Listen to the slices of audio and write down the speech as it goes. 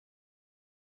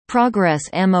Progress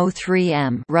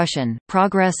M-03M Russian,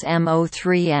 Progress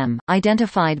M-03M,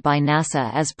 identified by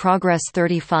NASA as Progress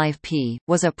 35P,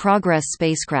 was a Progress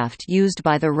spacecraft used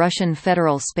by the Russian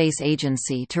Federal Space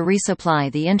Agency to resupply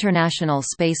the International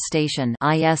Space Station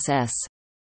ISS.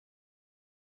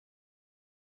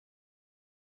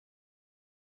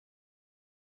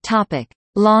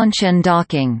 Launch and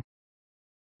docking.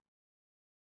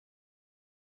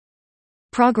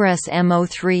 Progress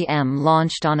M-03M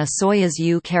launched on a Soyuz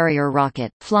U carrier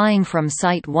rocket, flying from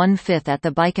Site 1/5 at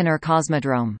the Baikonur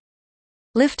Cosmodrome.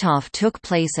 Liftoff took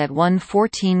place at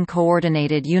 1:14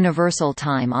 Coordinated Universal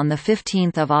Time on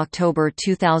 15 October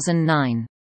 2009.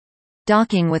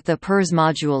 Docking with the PERS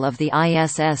module of the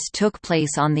ISS took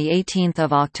place on 18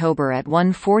 October at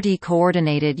 1:40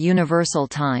 Coordinated Universal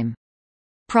Time.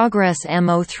 Progress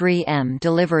M-03M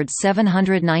delivered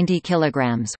 790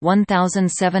 kilograms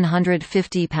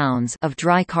 (1,750 pounds) of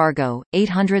dry cargo,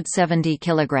 870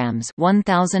 kilograms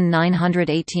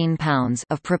 (1,918 pounds)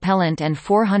 of propellant and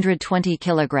 420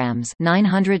 kilograms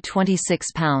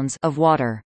 (926 pounds) of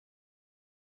water.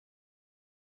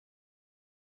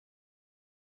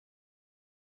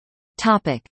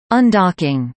 Topic: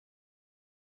 Undocking.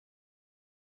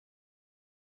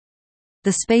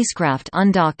 The spacecraft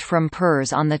undocked from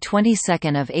PERS on the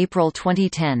 22nd of April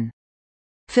 2010.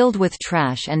 Filled with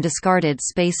trash and discarded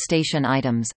space station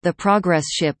items, the Progress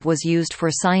ship was used for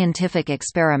scientific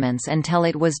experiments until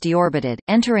it was deorbited,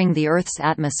 entering the Earth's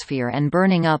atmosphere and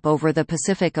burning up over the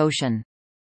Pacific Ocean.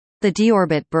 The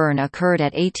deorbit burn occurred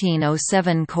at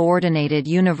 18:07 Coordinated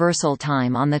Universal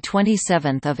Time on the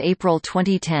 27th of April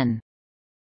 2010.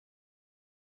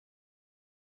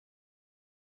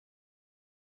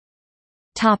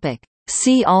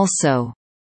 See also: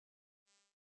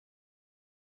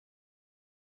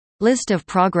 List of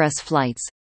Progress flights,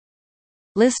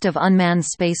 List of unmanned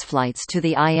spaceflights to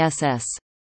the ISS.